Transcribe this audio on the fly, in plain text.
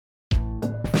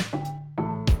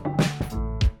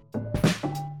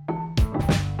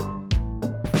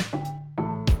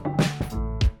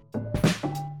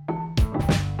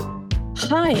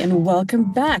Hi, and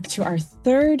welcome back to our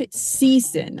third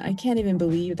season. I can't even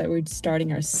believe that we're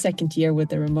starting our second year with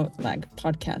the Remote Lag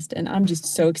podcast. And I'm just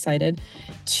so excited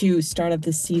to start off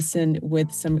this season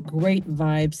with some great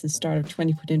vibes, the start of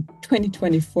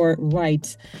 2024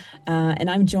 right. And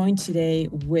I'm joined today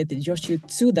with Yoshio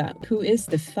Tsuda, who is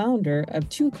the founder of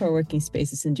two co-working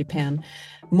spaces in Japan,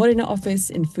 Morina Office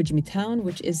in Fujimi Town,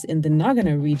 which is in the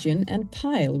Nagano region, and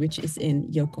Pile, which is in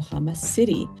Yokohama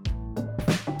City.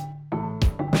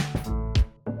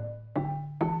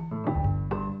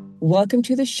 Welcome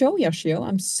to the show, Yoshio.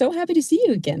 I'm so happy to see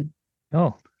you again.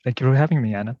 Oh, thank you for having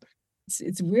me, Anna.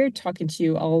 It's weird talking to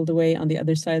you all the way on the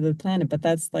other side of the planet, but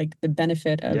that's like the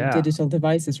benefit of Yeah. digital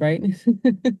devices, right?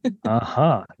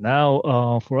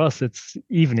 Now, for us, it's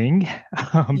evening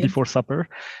Yep. before supper.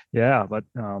 Yeah, but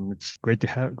it's great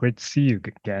to see you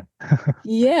again.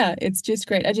 Yeah, it's just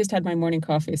great. I just had my morning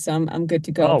coffee, so I'm good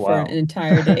to go Oh, for an wow.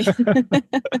 entire day.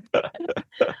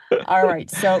 All right.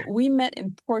 So we met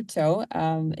in Porto in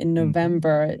Mhm.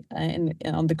 November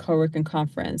on the co-working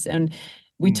conference, and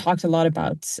we Mm. talked a lot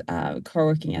about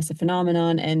co-working as a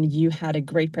phenomenon. And you had a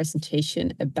great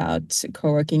presentation about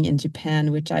co-working in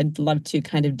Japan, which I'd love to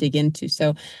kind of dig into.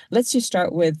 So let's just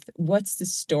start with what's the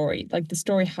story, like the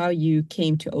story how you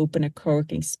came to open a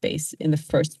co-working space in the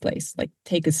first place. Like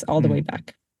take us all the way Mm.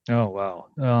 back. Oh,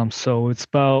 wow. So it's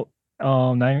about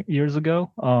 9 years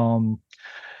ago.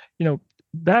 You know,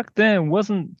 back then it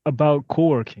wasn't about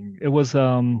co-working.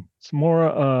 It's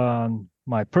more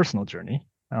my personal journey.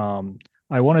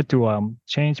 I wanted to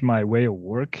change my way of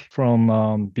work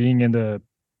from being in the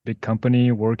big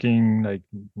company working like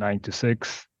 9 to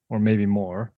 6 or maybe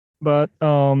more, but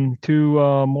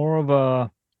to more of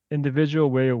a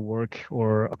individual way of work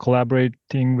or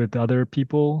collaborating with other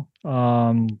people,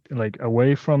 like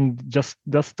away from just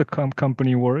the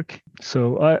company work.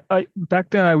 So I back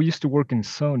then I used to work in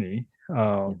Sony,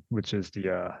 Yeah. which is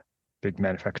the big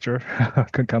manufacturer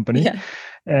company, Yeah.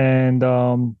 and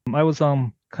I was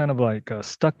kind of like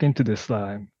stuck into this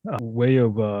way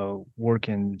of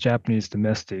working Japanese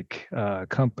domestic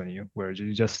company where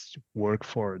you just work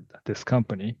for this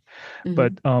company.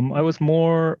 But Hmm. I was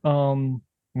more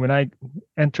when I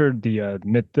entered the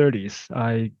mid 30s,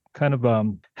 I kind of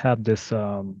had this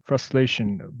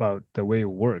frustration about the way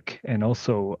of work and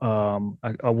also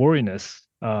a worriness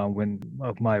when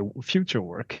of my future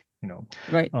work,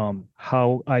 Right.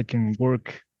 how I can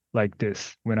work like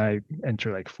this when I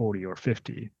enter like 40 or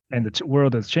 50 and the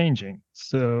world is changing.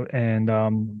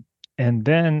 And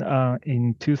then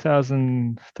in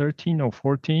 2013 or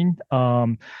 14,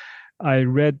 I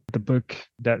read the book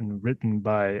that written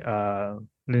by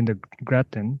Linda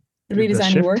Grattan, The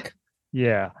Redesigning Shift. work.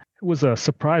 Yeah, it was a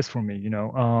surprise for me.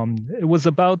 It was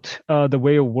about the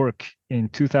way of work in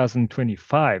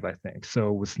 2025, I think. So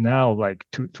it was now like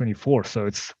 24, so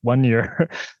it's 1 year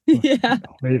Yeah.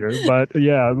 later. But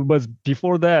yeah, it was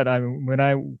before that. When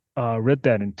I read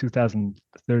that in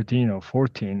 2013 or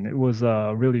 14, it was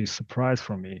a really surprise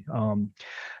for me.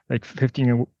 Like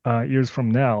 15 years from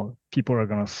now, people are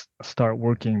going to start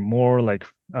working more like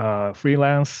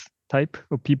freelance type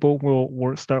of people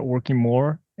will start working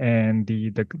more, and the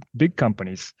big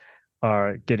companies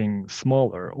are getting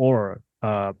smaller or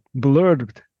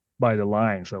blurred by the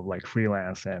lines of like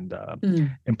freelance and Mm.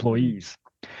 employees.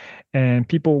 And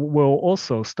people will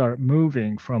also start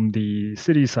moving from the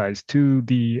city sides to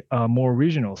the more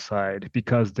regional side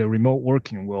because the remote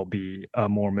working will be a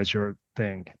more mature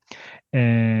thing.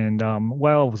 And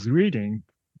while I was reading,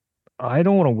 I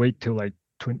don't want to wait till like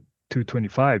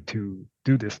 225 to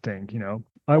do this thing,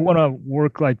 I want to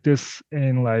work like this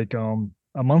in like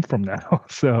a month from now.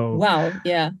 So Wow.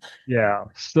 Yeah. yeah.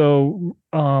 So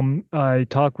I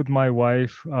talked with my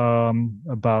wife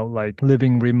about like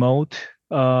living remote.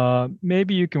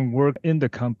 Maybe you can work in the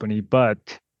company,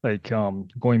 but like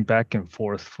going back and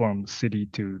forth from city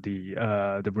to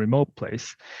the remote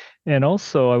place. And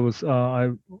also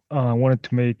I wanted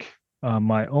to make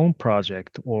my own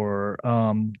project or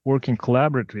working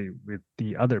collaboratively with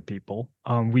the other people.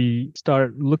 We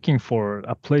started looking for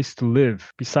a place to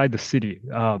live beside the city.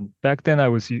 Back then, I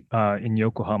was in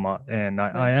Yokohama, and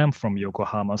I Right. am from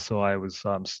Yokohama, so I was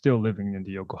still living in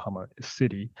the Yokohama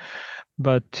city.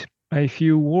 But if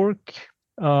you work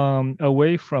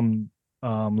away from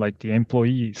like the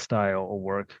employee style of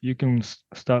work, you can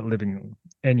start living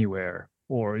anywhere,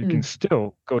 or you can Mm.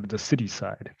 still go to the city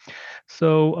side.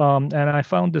 So, and I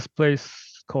found this place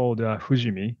called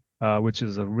Fujimi, which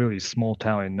is a really small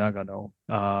town in Nagano,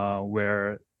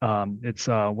 where it's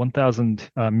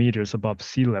 1,000 meters above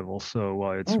sea level. So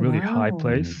Oh, it's really high wow.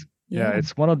 place. Yeah, Yeah.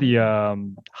 it's one of the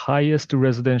highest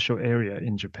residential area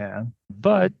in Japan,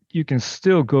 but you can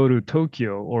still go to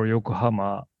Tokyo or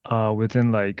Yokohama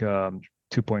within like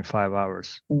 2.5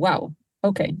 hours. Wow.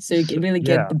 Okay. So you So, can really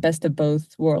get yeah, the best of both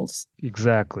worlds.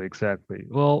 exactly, exactly.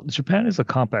 Well, Japan is a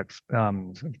compact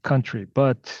country,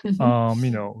 but Hmm.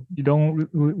 you don't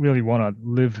really want to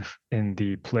live in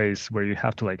the place where you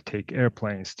have to like take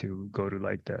airplanes to go to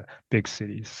like the big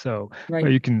cities. So, but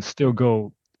Right. you can still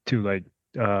go to like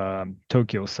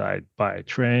Tokyo side by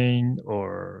train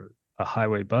or a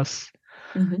highway bus.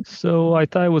 Hmm. So I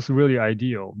thought it was really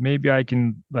ideal. Maybe I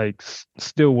can like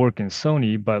still work in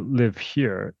Sony, but live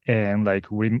here and like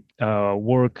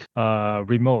work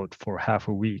remote for half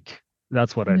a week.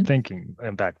 That's what I'm Hmm. thinking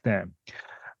back then.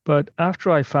 But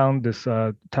after I found this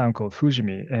town called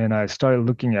Fujimi, and I started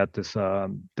looking at this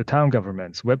the town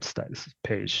government's website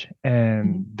page, Hmm.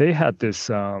 and they had this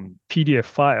PDF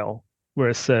file where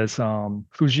it says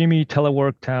Fujimi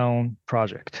Telework Town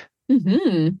Project.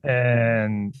 Hmm.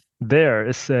 And there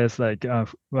it says like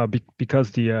well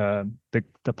because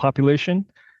the population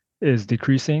is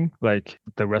decreasing like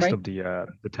the rest Right. of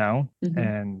the town. Hmm.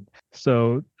 And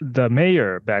so the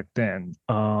mayor back then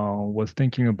was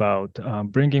thinking about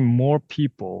bringing more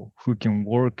people who can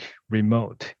work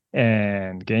remote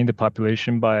and gain the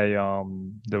population by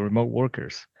the remote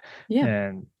workers. Yeah.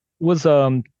 And it was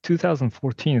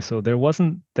 2014, so there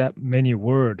wasn't that many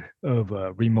word of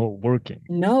remote working.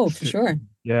 No, for St- sure.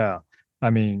 yeah, I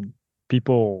mean,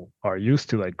 people are used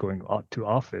to like going out to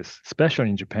office, especially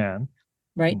in Japan.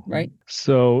 Right. Mhm. Right.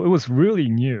 So it was really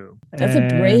new. That's a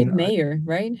brave And mayor,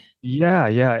 right? yeah,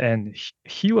 yeah, and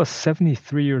he was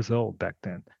 73 years old back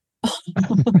then.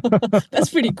 That's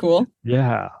pretty cool.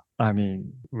 Yeah, I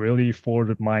mean, really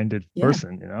forward-minded Yeah.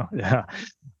 person, you know? Yeah.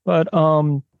 But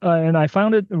and I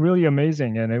found it really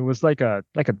amazing, and it was like a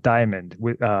diamond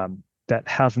with that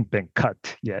hasn't been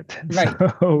cut yet. Right.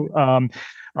 So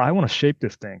I want to shape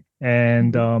this thing,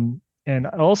 Hmm. and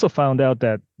I also found out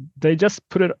that they just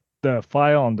put it the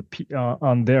file on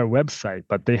on their website,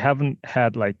 but they haven't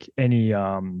had like any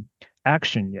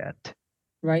action yet,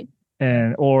 Right.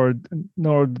 and or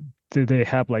nor do they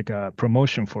have like a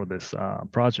promotion for this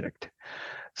project.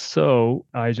 So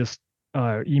I just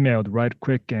emailed right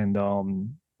quick and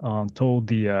told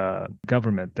the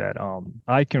government that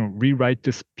I can rewrite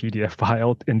this PDF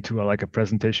file into like a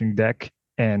presentation deck,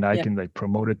 and I Yeah. can like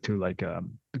promote it to like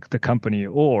the company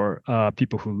or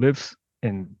people who lives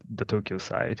in the Tokyo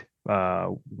side,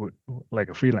 like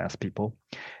a freelance people,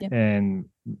 Yeah. and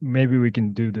maybe we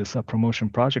can do this promotion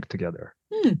project together.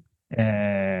 Hmm.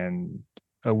 And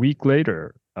a week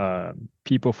later,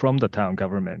 people from the town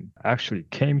government actually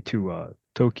came to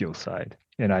Tokyo side,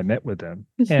 and I met with them.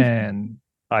 And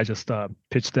I just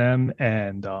pitched them,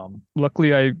 and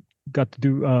luckily I got to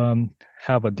do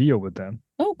have a deal with them.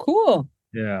 Oh, cool.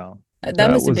 Yeah, That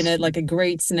that must have been was like a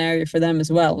great scenario for them as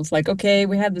well. It's like, okay,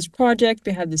 we have this project,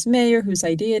 we have this mayor whose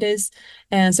idea it is,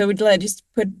 and so we'd like just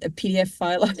put a PDF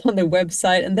file up on the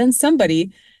website, and then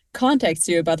somebody contacts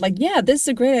you about like, yeah, this is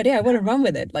a great idea. I want to run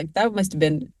with it. Like that must have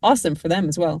been awesome for them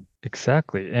as well.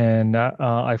 exactly. And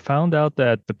I found out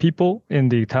that the people in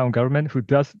the town government who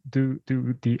does do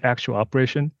the actual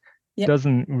operation Yep.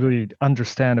 doesn't really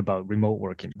understand about remote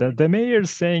working. The mayor is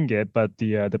saying it, but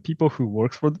the people who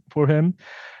works for him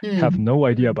have Mm. no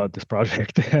idea about this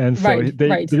project, and so Right, they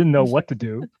right. didn't know what to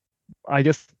do. I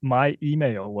guess my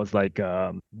email was like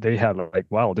they had like,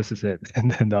 wow, this is it,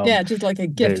 and then Yeah, just like a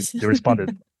gift. they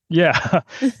responded, yeah.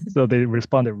 So they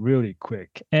responded really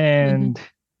quick, Hmm. and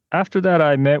after that,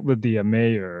 I met with the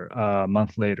mayor a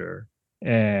month later,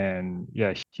 and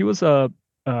yeah, he was a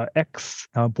ex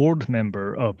board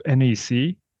member of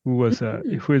NEC, Hmm. who is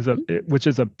a which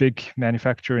is a big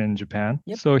manufacturer in Japan.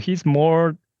 Yep. So he's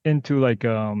more into like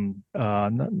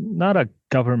not a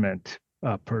government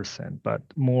person, but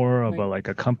more of a Right. like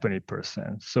a company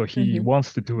person. So he Hmm.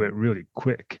 wants to do it really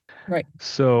quick. Right.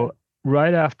 So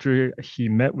right after he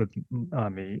met with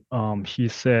me, he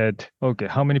said, "Okay,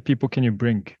 how many people can you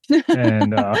bring,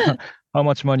 and how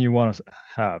much money you want to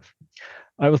have?"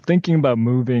 I was thinking about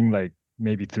moving like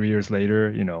maybe 3 years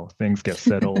later, things get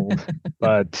settled,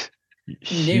 but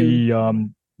No.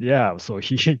 yeah, so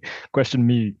he questioned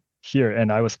me here,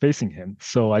 and I was facing him.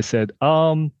 So I said,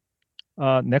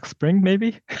 next spring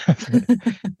maybe.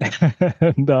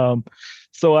 And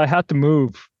so I had to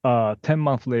move 10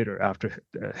 months later after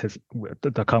his with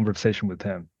the conversation with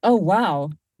him. Oh, wow.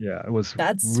 Yeah, it was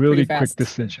That's pretty really quick fast.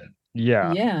 decision.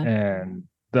 Yeah, Yeah. and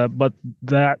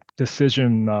that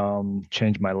decision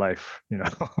changed my life.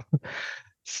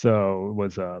 So it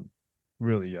was a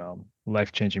really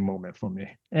life-changing moment for me.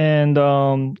 And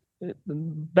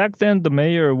back then the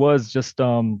mayor was just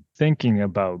thinking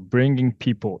about bringing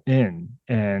people in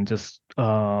and just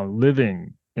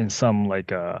living in some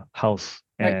like a house,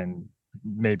 Right. and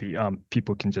maybe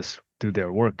people can just do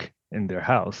their work in their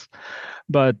house.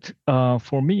 But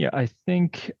for me, I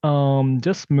think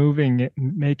just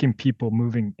making people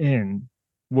moving in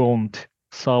won't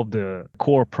solve the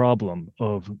core problem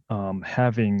of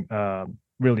having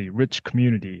really rich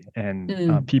community and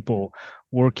Mm, people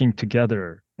working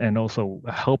together and also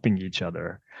helping each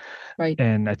other. right.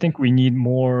 And I think we need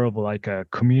more of like a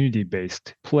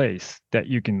community-based place that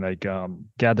you can like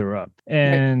gather up. Right.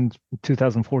 And in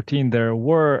 2014, there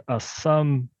were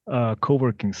some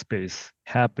co-working space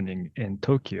happening in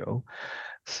Tokyo.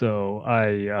 So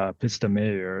I pitched the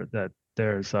mayor that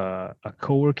there's a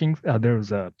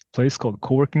place called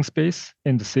co-working space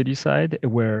in the city side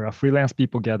where freelance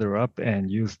people gather up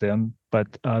and use them, but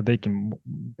they can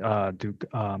do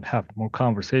have more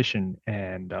conversation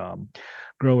and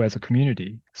grow as a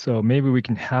community. So maybe we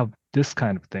can have this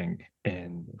kind of thing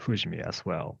in Fujimi as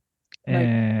well. Right.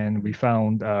 And we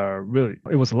found really,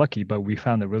 it was lucky, but we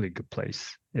found a really good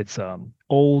place. It's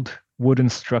old wooden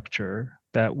structure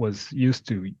that used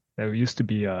to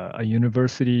be a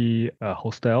university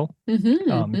hostel. Mm-hmm,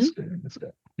 hmm. It's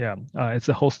yeah, it's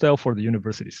a hostel for the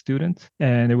university students,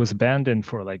 and it was abandoned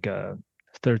for like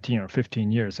 13 or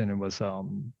 15 years, and it was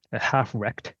half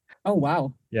wrecked. Oh,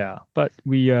 wow. Yeah, but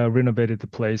we renovated the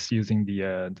place using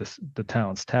the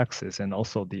town's taxes and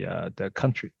also the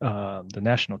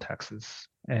national taxes,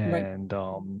 Right. and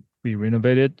we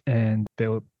renovated and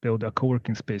built a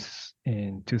co-working space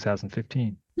in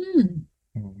 2015. Hmm.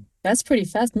 Mm. That's pretty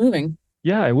fast moving.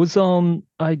 Yeah, it was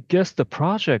I guess the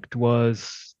project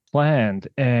was planned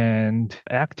and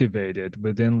activated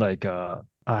within like a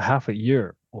half a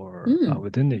year or Hmm.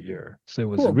 within the year. So it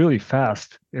was Cool. really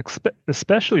fast,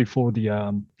 especially for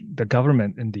the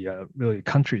government in the really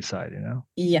countryside,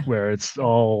 Yeah. where it's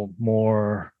all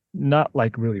more not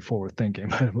like really forward thinking,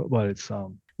 but it's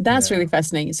That's really yeah.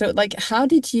 fascinating. So, like, how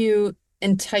did you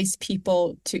entice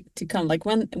people to come? Like,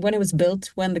 when it was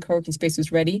built, when the co-working space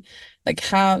was ready, like,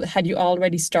 how had you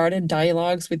already started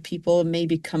dialogues with people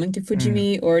maybe coming to Mm.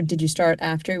 Fujimi, or did you start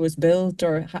after it was built,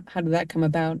 or how did that come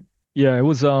about? Yeah, it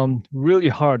was really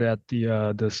hard at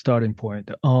the starting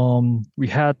point. We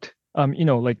had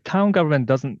like town government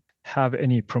doesn't have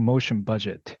any promotion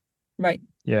budget. Right.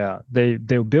 Yeah,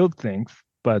 they'll build things,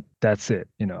 but that's it,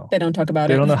 you know. They don't talk about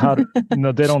They it. don't know how to,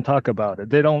 no, they don't talk about it.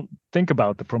 They don't think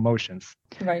about the promotions.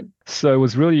 Right. So it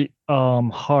was really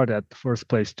hard at the first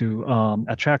place to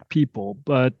attract people,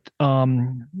 but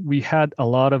we had a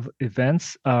lot of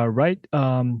events right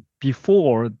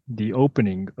before the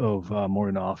opening of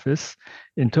Morino office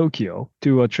in Tokyo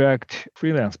to attract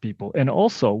freelance people, and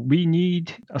also we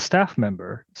need a staff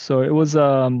member. So it was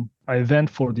an event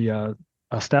for the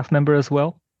a staff member as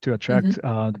well to attract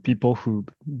Hmm. the people who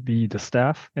be the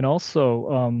staff. And also,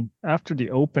 after the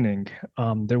opening,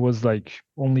 there was like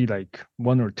only like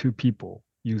one or two people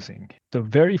using. The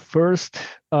very first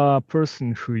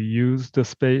person who used the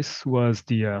space was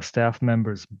the staff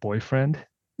member's boyfriend.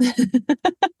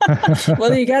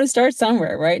 Well, you got to start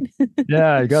somewhere, right?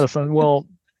 Yeah, I got a son. Well,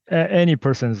 any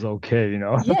person is okay, you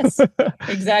know. Yes, Yeah,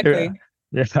 exactly.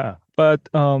 yeah. But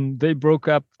they broke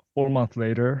up 4 months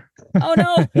later, Oh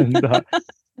no. and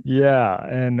yeah,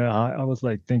 and I was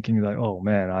like thinking like, oh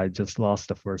man, I just lost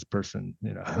the first person,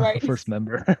 Right. first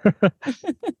member.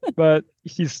 But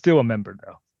he's still a member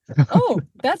though. Oh,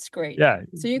 that's great. Yeah,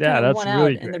 So you kind yeah, of won that's out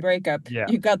really in the great. breakup. Yeah,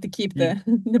 You got to keep he,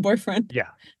 the the boyfriend. yeah.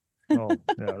 Oh,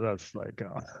 yeah, that's like,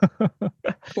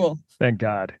 Cool. thank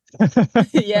God.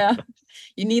 Yeah.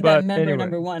 You need that But member anyway,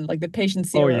 number one, like the patient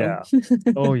oh zero. yeah,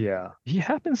 oh yeah. He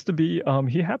happens to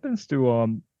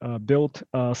built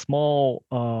a small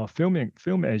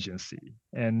film agency,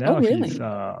 and Oh, now he's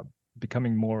really?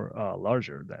 becoming more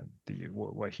larger than the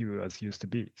what he was used to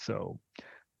be. So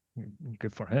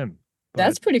good for him. But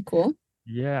That's pretty cool.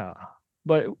 yeah,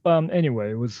 but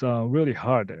anyway, it was really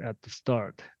hard at the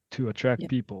start to attract Yeah.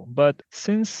 people. But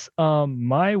since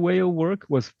my way of work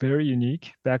was very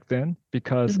unique back then,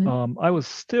 because Hmm. I was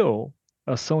still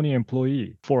a Sony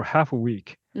employee for half a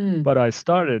week, Mm, but I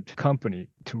started a company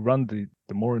to run the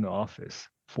Moreno office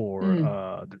for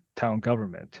mm, the town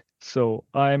government. So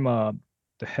I'm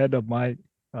the head of my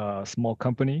small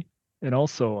company and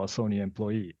also a Sony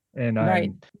employee.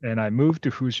 right, And I moved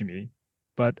to Fujimi,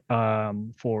 but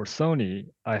for Sony,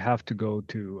 I have to go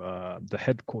to the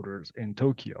headquarters in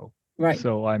Tokyo. right.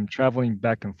 So I'm traveling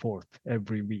back and forth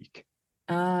every week.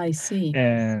 Ah, I see.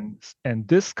 And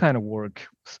this kind of work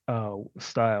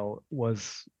style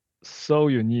was so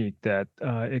unique that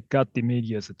it got the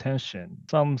media's attention.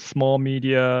 Some small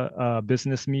media,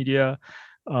 business media,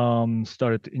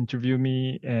 started to interview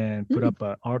me and put Mm, up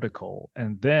an article,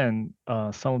 and then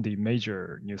some of the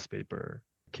major newspaper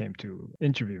came to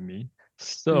interview me. mm,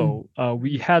 So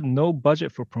we had no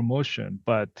budget for promotion,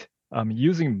 but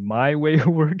using my way of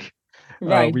work,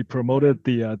 right. we promoted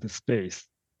the space.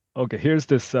 Okay, here's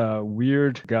this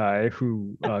weird guy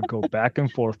who go back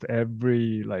and forth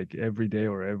every day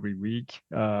or every week,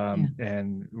 Yeah.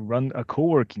 and run a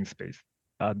co-working space.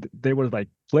 They were like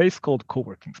place called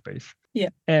co-working space, Yeah.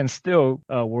 and still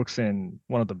works in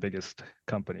one of the biggest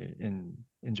company in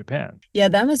Japan. Yeah,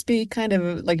 that must be kind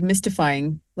of like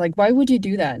mystifying. Like, why would you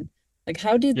do that? Like,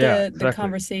 how did Yeah, the exactly.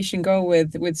 conversation go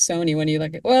with Sony when you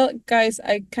like, well, guys,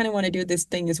 I kind of want to do this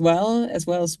thing as well as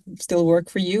still work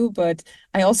for you, but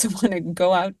I also want to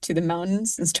go out to the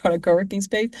mountains and start a co-working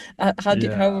space. Yeah.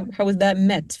 How was that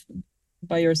met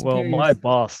by your Well, my superiors?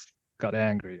 boss got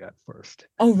angry at first.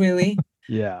 Oh, really?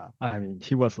 Yeah, I mean,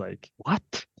 he was like,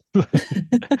 "What?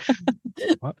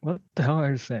 What the hell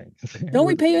are you saying?" Don't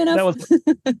we pay you That enough? was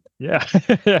yeah,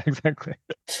 yeah, exactly.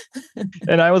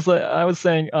 And I was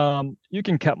saying, you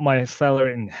can cut my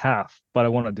salary in half, but I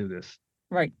want to do this.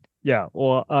 Right. Yeah,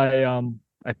 well,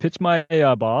 I pitched my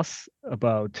boss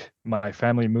about my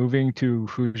family moving to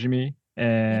Fujimi,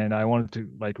 Yeah. and I wanted to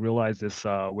like realize this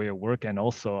way of work, and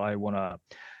also I want to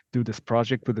do this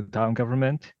project with the town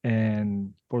government,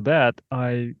 and for that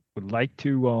I would like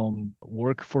to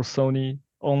work for Sony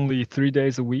only 3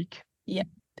 days a week. Yeah.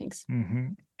 Thanks.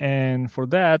 And for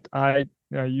that,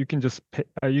 you can just pay,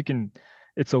 you can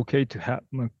it's okay to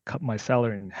cut my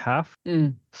salary in half.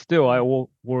 Mm, Still, I will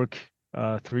work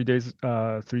 3 days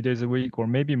a week or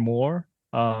maybe more.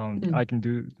 mm, I can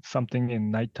do something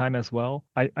in nighttime as well.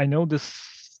 I know this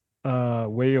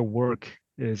way of work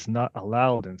is not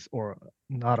allowed or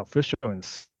not official in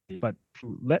city, but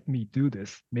to let me do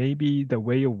this, maybe the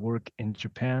way of work in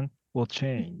Japan will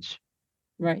change.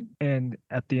 right. And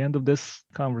at the end of this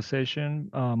conversation,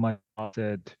 my boss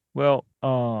said, "Well,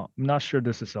 I'm not sure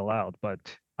this is allowed, but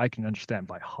I can understand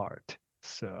by heart.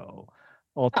 So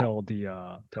I'll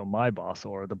Ah, tell my boss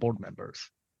or the board members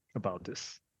about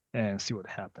this and see what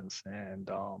happens." And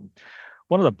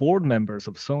one of the board members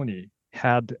of Sony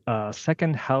had a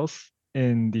second house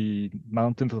in the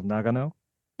mountains of Nagano.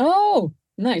 oh,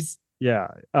 nice. Yeah.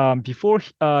 Before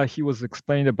he was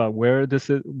explained about where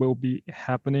will be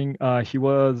happening, he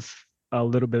was a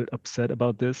little bit upset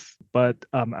about this. But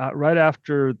right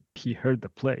after he heard the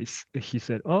place, he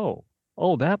said, oh,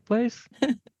 that place?"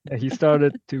 And he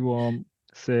started to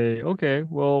say, "Okay,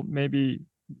 well, maybe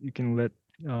you can let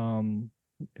um,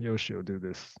 Yoshio do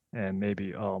this, and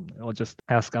maybe I'll just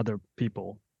ask other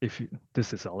people if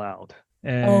this is allowed."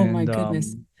 Oh my And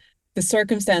goodness. The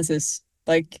circumstances,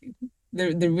 like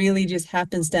the really just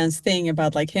happenstance thing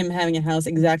about like him having a house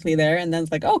exactly there, and then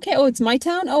it's like, okay, oh, it's my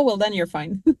town. Oh, well, then you're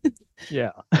fine.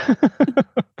 Yeah.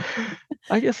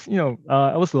 I guess,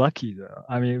 I was lucky though.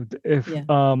 I mean, if Yeah.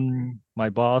 my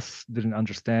boss didn't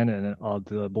understand and one of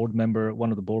the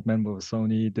board members of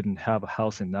Sony didn't have a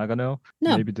house in Nagano,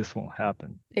 No, maybe this won't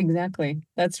happen. exactly.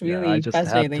 That's Yeah, really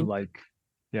fascinating.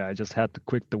 I just had to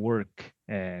quit the work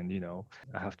and,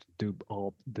 I have to do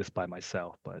all this by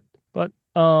myself. But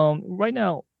right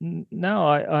now, now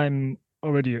I'm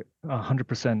already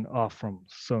 100% off from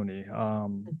Sony.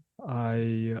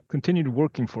 I continued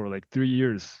working for like 3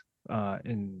 years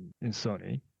in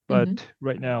Sony, but Hmm.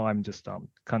 right now I'm just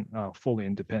fully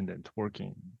independent,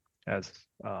 working as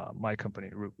my company,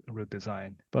 Root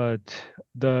Design. But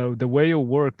the way of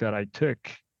work that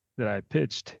I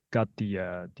pitched got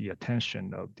the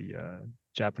attention of the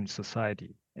Japanese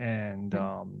society, and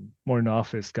Right. Morning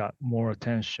Office got more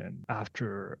attention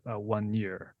after 1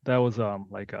 year. That was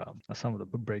like some of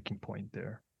the breaking point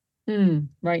there. Mm,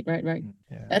 right, right, right.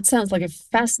 Yeah. That sounds like a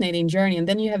fascinating journey. And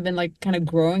then you have been like kind of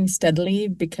growing steadily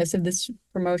because of this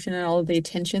promotion and all of the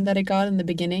attention that it got in the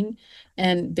beginning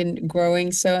and been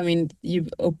growing. So, I mean,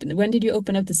 when did you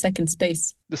open up the second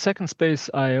space? The second space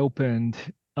I opened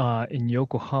in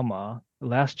Yokohama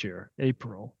last year,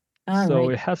 April. All So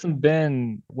right. it hasn't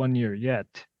been 1 year yet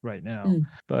right now. Mm,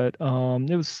 But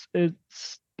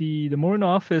it's the Morning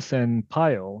Office and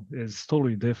Pile is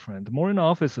totally different. The Morning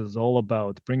Office is all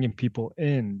about bringing people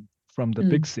in from the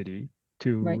big mm, city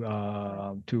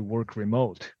right. to work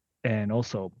remote and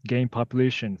also gain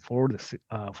population for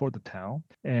for the town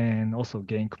and also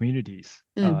gain communities,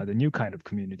 Mm. the new kind of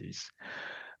communities.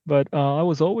 But I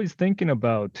was always thinking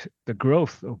about the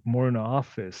growth of Morina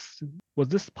Office. Was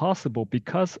this possible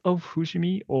because of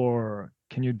Fujimi, or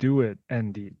can you do it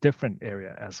in the different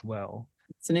area as well?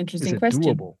 It's an Is interesting it question.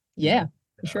 doable? Yeah.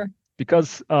 for sure.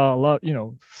 because a lot,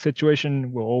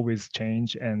 situation will always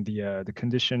change, and the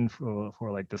condition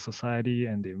for like the society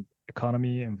and the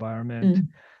economy, environment, Mm,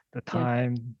 the yeah,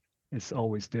 time is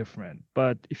always different.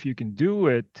 But if you can do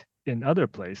it in other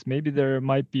place, maybe there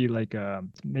might be like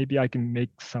maybe I can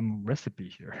make some recipe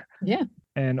here. yeah.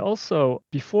 And also,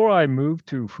 before I moved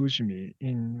to Fujimi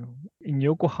in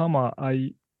Yokohama,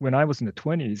 I when I was in the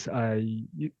 20s,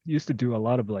 used to do a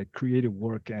lot of like creative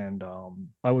work, and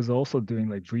I was also doing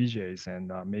like VJs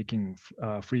and making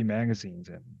free magazines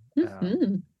and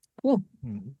Hmm. Cool.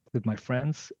 with my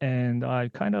friends. And I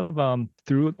kind of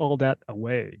threw all that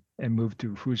away and moved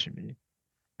to Fujimi.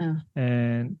 Uh,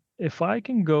 And if I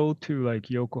can go to like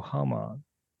Yokohama,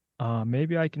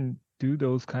 maybe I can do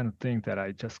those kind of things that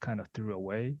I just kind of threw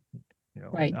away,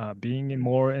 right. being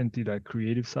more into the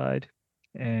creative side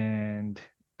and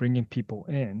bringing people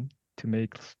in to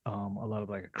make a lot of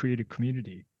like a creative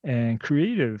community. And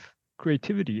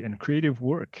creativity and creative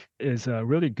work is a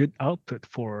really good output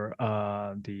for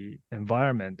the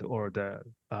environment or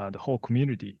the whole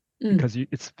community Mm, because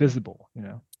it's visible.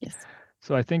 yes.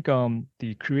 So I think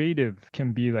the creative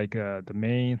can be like the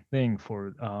main thing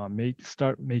for make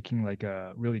start making like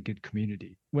a really good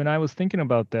community. When I was thinking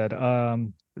about that,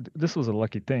 this was a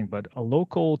lucky thing, but a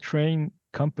local train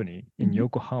company in Hmm.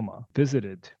 Yokohama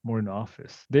visited Morino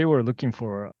office. They were looking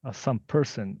for some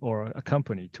person or a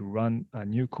company to run a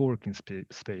new co-working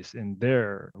space in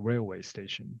their railway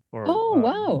station or Oh,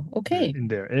 wow. Okay. in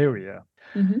their area.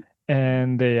 Hmm.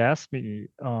 And they asked me,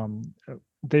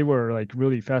 they were like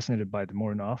really fascinated by the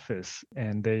Morton office.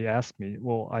 And they asked me,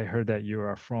 well, I heard that you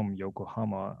are from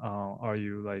Yokohama. Are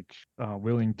you like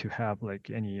willing to have like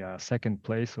any second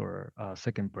place or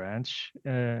second branch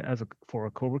for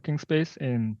a co-working space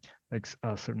in like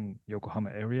a certain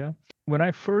Yokohama area? When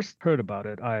I first heard about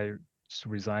it, I just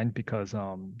resigned because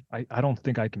I don't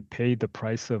think I can pay the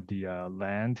price of the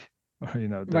land or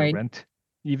the Right. rent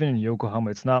even in Yokohama,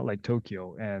 it's not like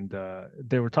Tokyo. And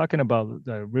they were talking about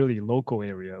the really local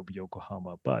area of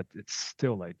Yokohama, but it's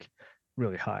still like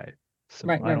really high. So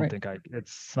Right. I Right. don't Right. think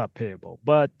it's not payable.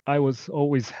 But I was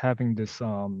always having this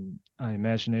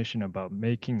imagination about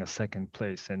making a second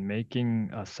place and making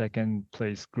a second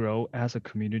place grow as a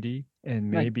community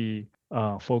and Right. maybe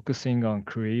focusing on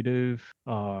creative,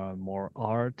 more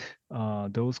art,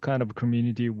 those kind of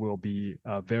community will be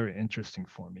very interesting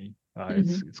for me. Hmm.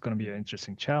 It's going to be an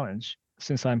interesting challenge.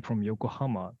 Since I'm from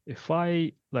Yokohama, if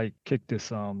I like kick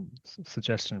this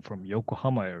suggestion from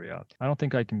Yokohama area, I don't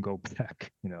think I can go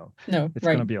back. No. It's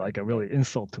going to Right. be like a really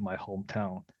insult to my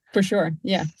hometown. For sure.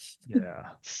 Yeah. Yeah.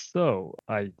 So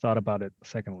I thought about it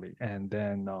secondly, and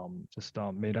then just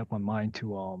made up my mind to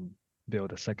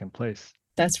build a second place.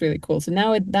 That's really cool. So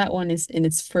now that one is in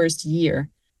its first year.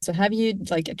 So have you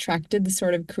like attracted the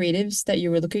sort of creatives that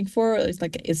you were looking for? It's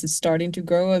like, is it starting to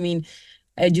grow? I mean,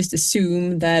 I just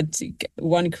assume that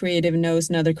one creative knows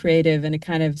another creative and it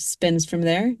kind of spins from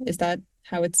there. Is that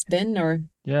how it's been or?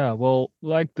 Yeah, well,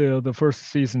 like the first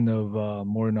season of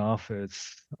Modern Office,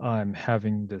 I'm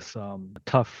having this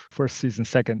tough first season,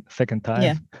 second time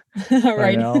Yeah. right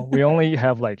Right. now. We only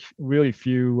have like really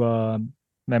few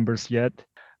members yet,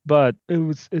 but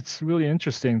it's really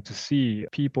interesting to see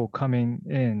people coming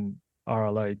in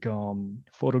are like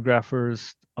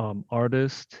photographers,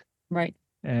 artists, Right.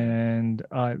 and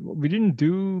we didn't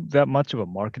do that much of a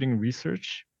marketing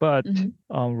research, but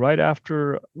Hmm. right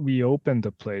after we opened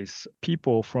the place,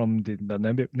 people from the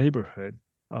neighborhood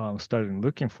started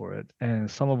looking for it, and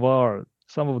some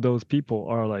of those people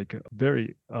are like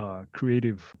very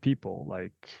creative people,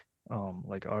 like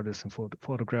artists and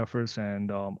photographers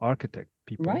and architect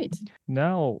people. Right.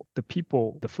 Now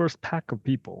the first pack of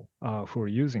people who are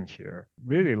using here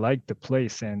really like the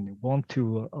place and want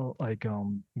to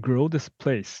grow this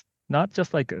place, not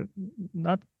just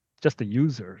not just the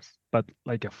users, but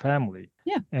like a family.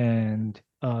 Yeah. And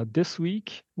this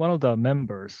week, one of the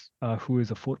members, who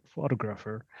is a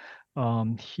photographer,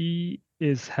 he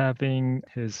is having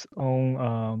his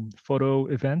own photo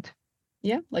event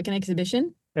Yeah. Like an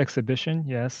exhibition. exhibition,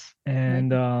 yes. Right.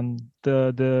 And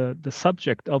the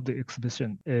subject of the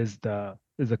exhibition is the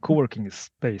co-working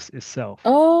space itself.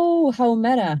 Oh, how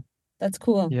meta. That's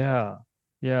cool. Yeah.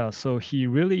 Yeah, so he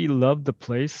really loved the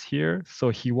place here. So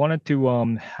he wanted to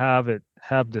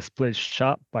have this place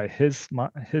shot by his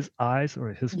eyes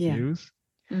or his Yeah. views.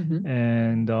 Hmm.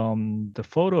 And the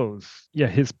photos, yeah,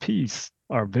 his piece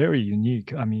are very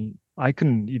unique. I mean, I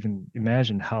couldn't even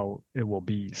imagine how it will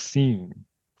be seen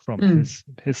from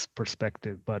Mm. his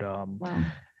perspective. But Wow.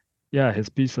 yeah, his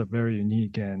pieces are very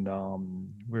unique, and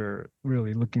we're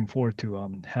really looking forward to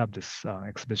have this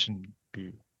exhibition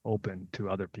be open to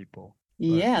other people. But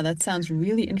Yeah, that sounds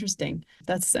really interesting.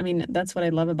 I mean, that's what I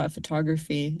love about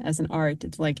photography as an art.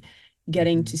 It's like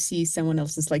getting mhm. to see someone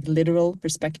else's like literal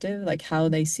perspective, like how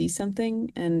they see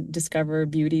something and discover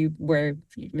beauty where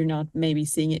you're not maybe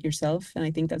seeing it yourself. And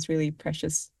I think that's really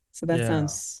precious. So that Yeah.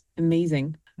 sounds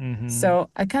amazing. Hmm. So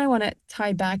I kind of want to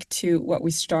tie back to what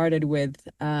we started with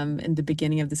in the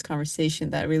beginning of this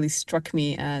conversation that really struck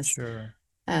me Sure.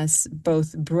 as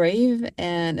both brave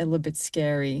and a little bit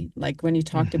scary. Like when you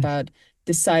talked Hmm. about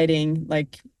deciding,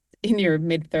 like in your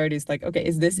mid 30s, like, okay,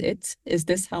 is this it? Is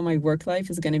this how my work life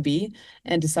is going to be?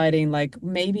 And deciding, like,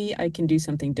 maybe I can do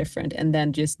something different. And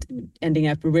then just ending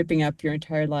up ripping up your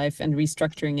entire life and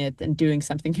restructuring it and doing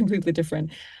something completely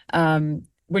different.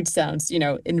 Which sounds,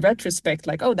 in retrospect,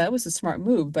 like, oh, that was a smart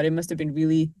move, but it must have been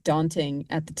really daunting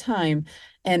at the time.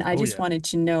 And I Oh just yeah. wanted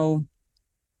to know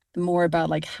more about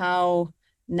like how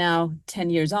now 10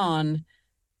 years on,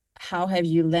 how have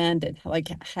you landed? Like,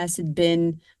 has it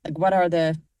been like what are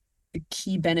the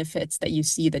key benefits that you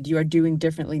see that you are doing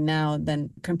differently now than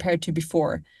compared to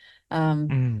before?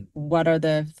 Mm. What are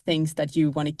the things that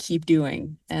you want to keep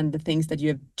doing and the things that you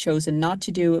have chosen not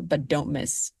to do but don't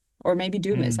miss? Or maybe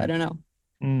do miss, I Mm. don't know.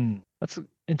 Mm. That's an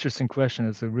interesting question.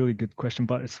 It's a really good question,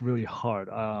 but it's really hard.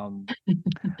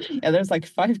 Yeah, there's like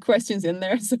five questions in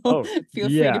there, so Oh, feel free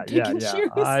to yeah, pick yeah, and yeah.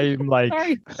 choose. I'm like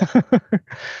Sorry.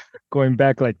 going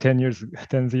back like 10 years,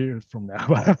 10 years from now.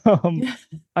 Yeah.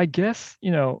 I guess,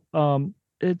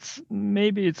 it's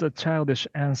maybe it's a childish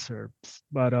answer,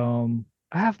 but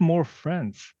I have more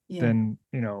friends Yeah. than,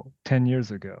 10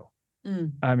 years ago.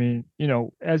 Mm. I mean,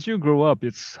 as you grow up,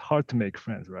 it's hard to make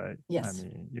friends, right? I Yes.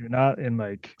 mean, you're not in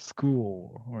like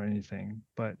school or anything.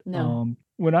 But No.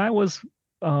 when I was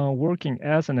working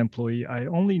as an employee, I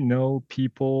only know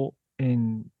people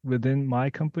in within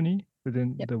my company,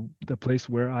 within Yep. the place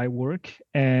where I work,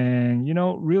 and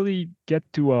really get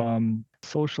to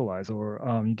socialize, or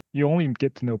you only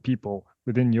get to know people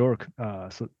within your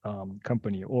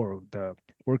company or the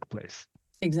workplace.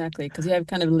 Exactly, because you have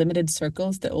kind of limited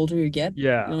circles the older you get.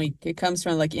 Yeah, It comes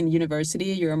from like in university,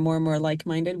 you're more and more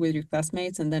like-minded with your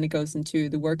classmates, and then it goes into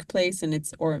the workplace and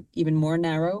it's or even more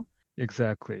narrow.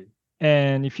 exactly.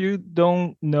 And if you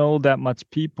don't know that much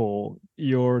people,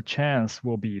 your chance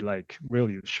will be like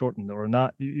really shortened, or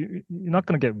not. You're not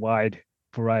going to get wide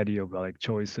variety of like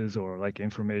choices or like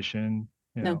information,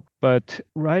 No. But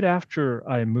right after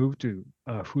I moved to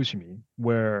Fushimi,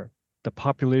 where the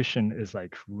population is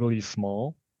like really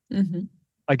small, Hmm.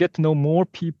 I get to know more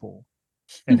people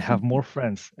and have more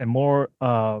friends and more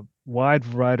wide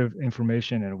variety of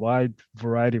information and wide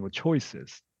variety of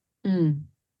choices. Mm,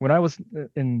 When I was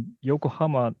in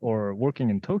Yokohama or working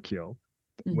in Tokyo,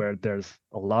 mm, where there's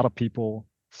a lot of people,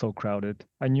 so crowded,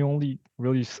 I knew only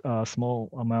really small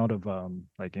amount of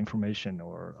like information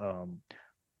or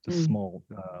just mm. small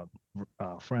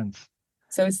friends.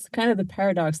 So it's kind of the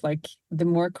paradox, like the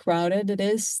more crowded it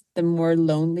is, the more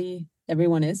lonely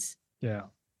everyone is. Yeah.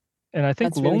 And I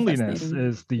think That's really loneliness fascinating.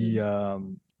 is the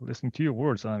Mm. listening to your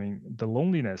words. I mean, the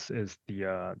loneliness is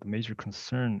the major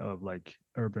concern of like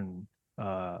urban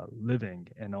living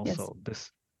and Yes. also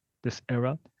this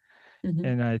era. Hmm.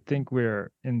 And I think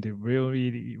we're in the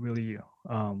really, really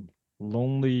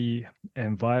lonely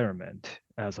environment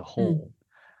as a Mm, whole.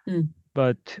 mm.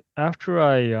 But after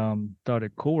I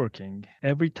started co-working,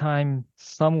 every time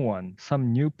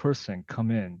some new person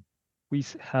come in, we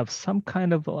have some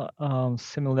kind of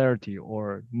similarity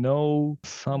or know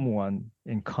someone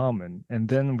in common, and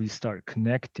then we start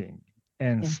connecting,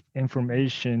 and Yeah.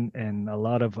 information and a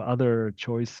lot of other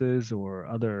choices or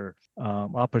other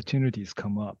opportunities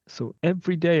come up. So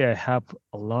every day I have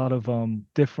a lot of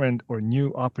different or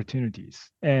new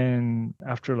opportunities. And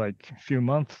after like a few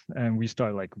months, and we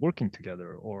start like working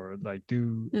together or like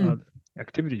do Mm,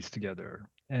 activities together.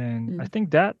 And I mm.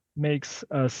 think that makes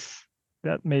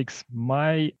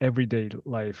my everyday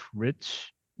life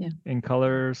rich Yeah. in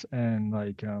colors and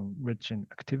like rich in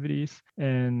activities.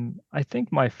 And I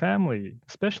think my family,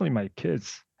 especially my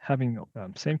kids, having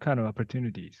same kind of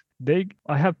opportunities.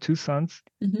 I have two sons.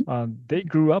 Hmm. They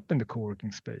grew up in the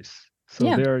co-working space, so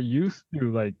Yeah. they're used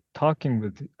to like talking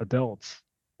with adults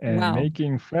and Wow.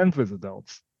 making friends with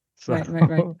adults. So, Right, right,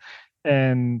 right.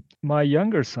 and my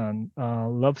younger son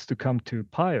loves to come to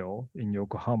Pio in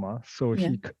Yokohama, so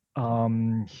Yeah.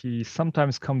 he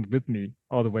sometimes comes with me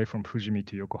all the way from Fujimi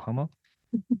to Yokohama.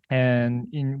 And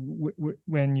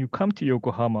when you come to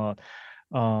Yokohama,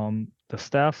 the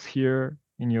staffs here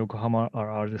in Yokohama are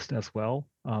artists as well.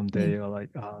 Yeah. They are like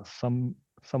some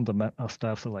of the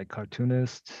staffs are like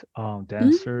cartoonists,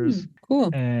 dancers, Mm,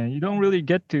 cool. and you don't really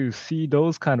get to see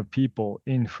those kind of people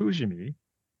in Fujimi.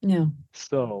 No.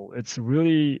 So it's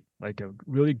really like a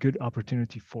really good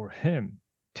opportunity for him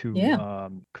to Yeah.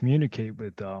 communicate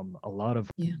with a lot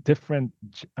of Yeah. different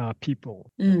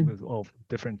people Mm, with all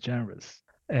different genres.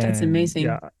 that's And amazing.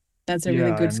 That's a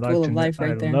really yeah, good and like school to of know, life I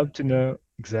right there. love to know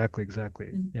exactly.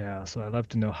 Mm. Yeah, so I love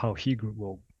to know how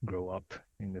will grow up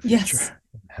in the future. Yes.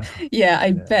 Yeah,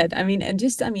 I Yeah, bet. I mean, and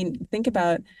just, I mean, think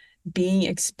about being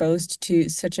exposed to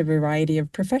such a variety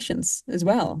of professions as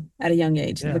well at a young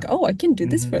age. Like, yeah, oh, I can do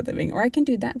this for hmm a living, or I can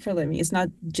do that for a living. It's not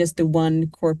just the one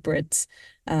corporate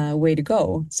way to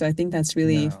go. So I think that's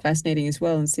really no, fascinating as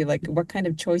well, and see like what kind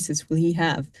of choices will he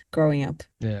have growing up.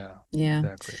 yeah, Yeah.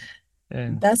 exactly.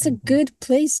 And That's a good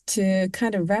place to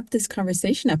kind of wrap this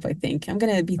conversation up, I think. I'm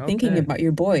going to be thinking okay, about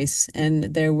your boys and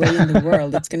their way in the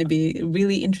world. It's going to be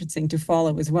really interesting to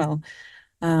follow as well.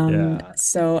 yeah,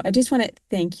 So I just want to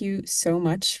thank you so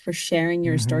much for sharing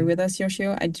your story hmm with us,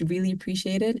 Yoshio. I really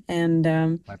appreciate it. And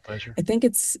my pleasure. I think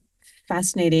it's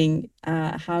fascinating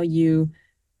how you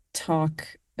talk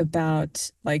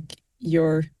about like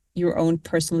your own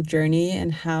personal journey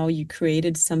and how you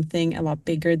created something a lot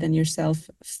bigger than yourself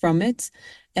from it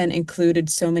and included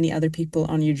so many other people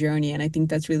on your journey. And I think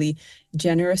that's really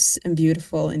generous and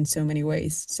beautiful in so many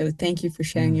ways. So thank you for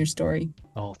sharing Mm. your story.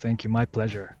 Oh, thank you. My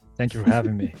pleasure. Thank you for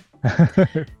having me.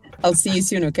 I'll see you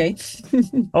soon, okay?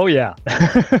 Oh, yeah,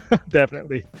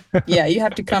 definitely. Yeah, you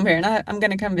have to come here and I'm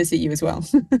gonna come visit you as well.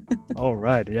 All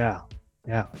right. Yeah.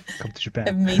 Yeah. Come to Japan.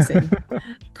 Amazing.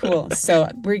 Cool. So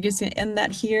we're just gonna end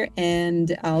that here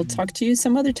and I'll Mm. talk to you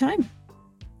some other time.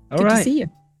 All Good to right. see you.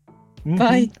 Mm-hmm.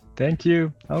 Bye. Thank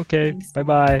you. Okay. Thanks. Bye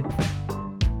bye.